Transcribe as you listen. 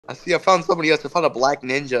I see. I found somebody else. I found a black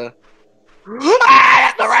ninja.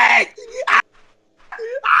 Ah, the Rake!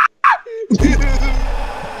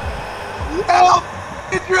 Help!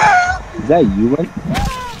 Is that you?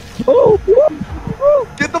 Oh!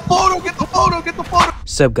 Get the photo! Get the photo! Get the photo!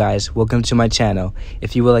 Sup guys, welcome to my channel.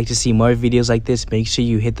 If you would like to see more videos like this, make sure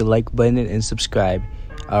you hit the like button and subscribe.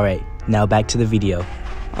 Alright, now back to the video.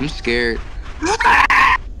 I'm scared.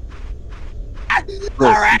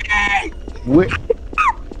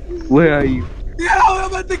 Where are you? Yo,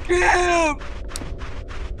 I'm at the camp!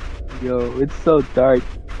 Yo, it's so dark.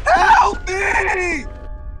 Help me!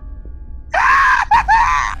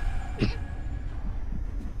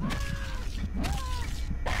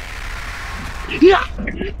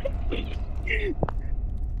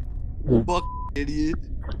 Fuck, idiot.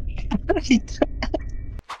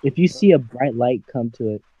 If you see a bright light, come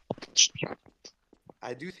to it.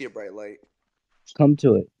 I do see a bright light. Come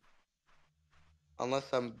to it.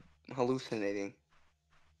 Unless I'm hallucinating.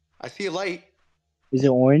 I see a light. Is it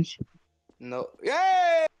orange? No.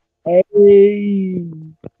 Yay! Hey!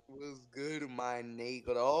 Was good, my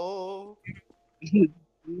negro.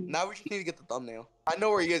 Now we just need to get the thumbnail. I know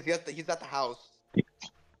where he is. He's at the house.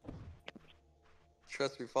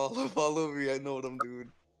 Trust me, follow me. I know what I'm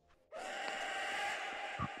doing.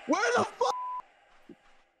 Where the fuck?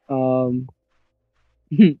 I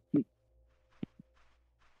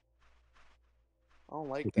don't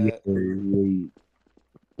like that.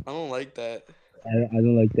 I don't like that. I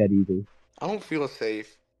don't like that either. I don't feel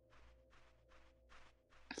safe.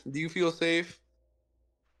 Do you feel safe?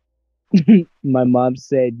 My mom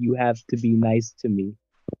said you have to be nice to me.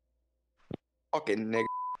 Fucking nigga.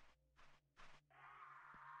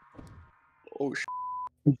 Oh sh.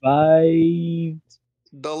 Bye.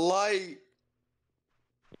 The light.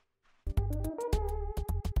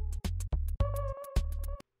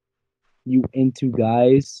 You into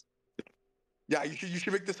guys? Yeah, you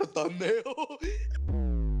should make this a thumbnail.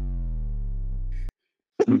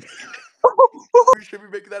 Should we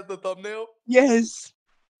make that the thumbnail? Yes!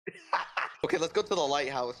 Okay, let's go to the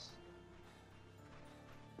lighthouse.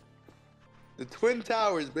 The Twin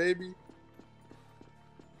Towers, baby.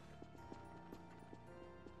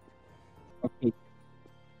 Okay.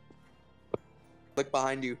 Look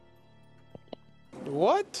behind you.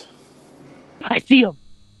 What? I see him.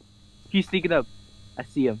 He's sneaking up. I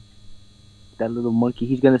see him. That little monkey.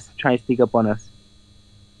 He's gonna try and sneak up on us.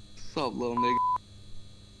 What's up, little nigga?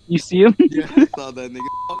 You see him? Yeah, I saw that nigga.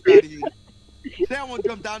 Fuck out of here. Say I won't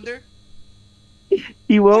jump down there.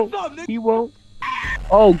 He won't. What's up, nigga? He won't.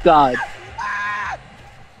 Oh God.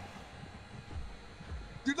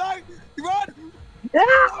 Do not run!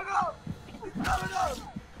 Ah! No,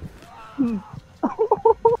 no!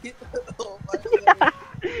 Oh my God.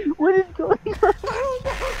 What is going on? I don't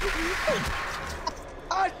know.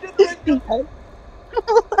 Ah, shit, nigga.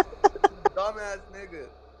 Dumbass nigga.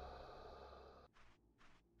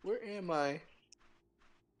 Where am I?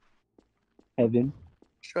 Heaven.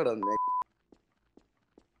 Shut up, nigga.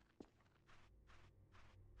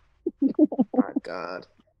 Oh my God.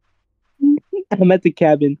 I'm at the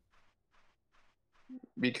cabin.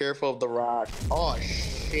 Be careful of the rock. Oh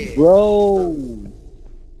shit. Bro.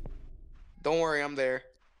 Don't worry, I'm there.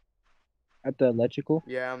 At the electrical?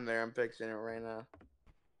 Yeah, I'm there. I'm fixing it right now.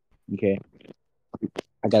 Okay.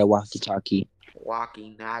 I got a walkie-talkie.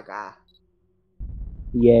 Walking Naga.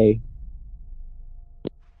 Yay.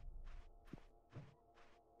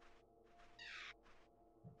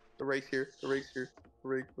 The rake's here. The rake's here. The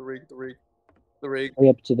rake. The rake. The rake. The rake. Hurry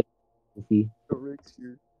up to the The rake's here. The rake's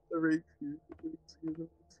here. The rake's here. The rake's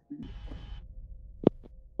here.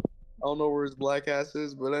 I don't know where his black ass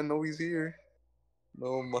is, but I know he's here.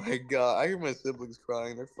 Oh my God. I hear my siblings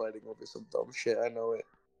crying. They're fighting over some dumb shit. I know it.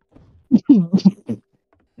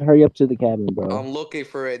 Hurry up to the cabin, bro. I'm looking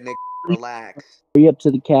for it, Nick. Relax. Hurry up to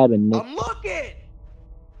the cabin, Nick. I'm looking!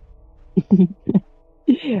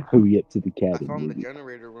 Hurry up to the I cabin. found the Nigga.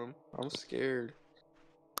 generator room. I'm scared.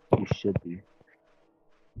 You should be.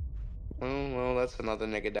 Oh, well, that's another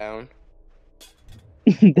nigga down.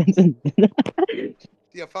 That's a...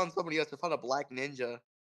 See, I found somebody else. I found a black ninja.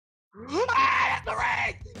 Ah, the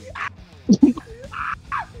Rake!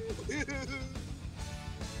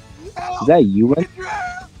 Is that you?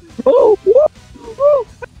 Oh!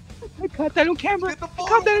 I caught that on camera. Get the photo, I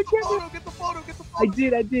caught that on get the camera. photo, get the photo, get the photo.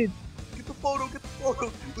 I did. Get the photo, get the photo.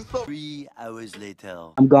 What's up? 3 hours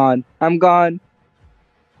later. I'm gone. I'm gone.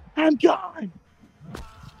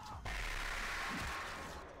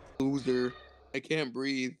 Loser. I can't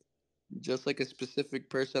breathe. Just like a specific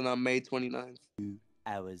person on May 29th. 2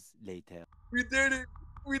 hours later. We did it.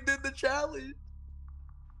 We did the challenge.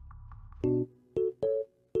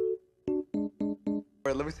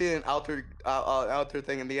 Alright, let me see an outer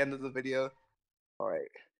thing in the end of the video. Alright.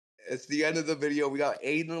 It's the end of the video. We got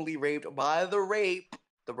anally raped by the rape.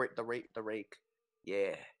 The rake.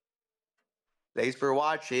 Yeah. Thanks for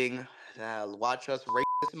watching. Watch us rape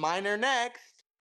this miner next.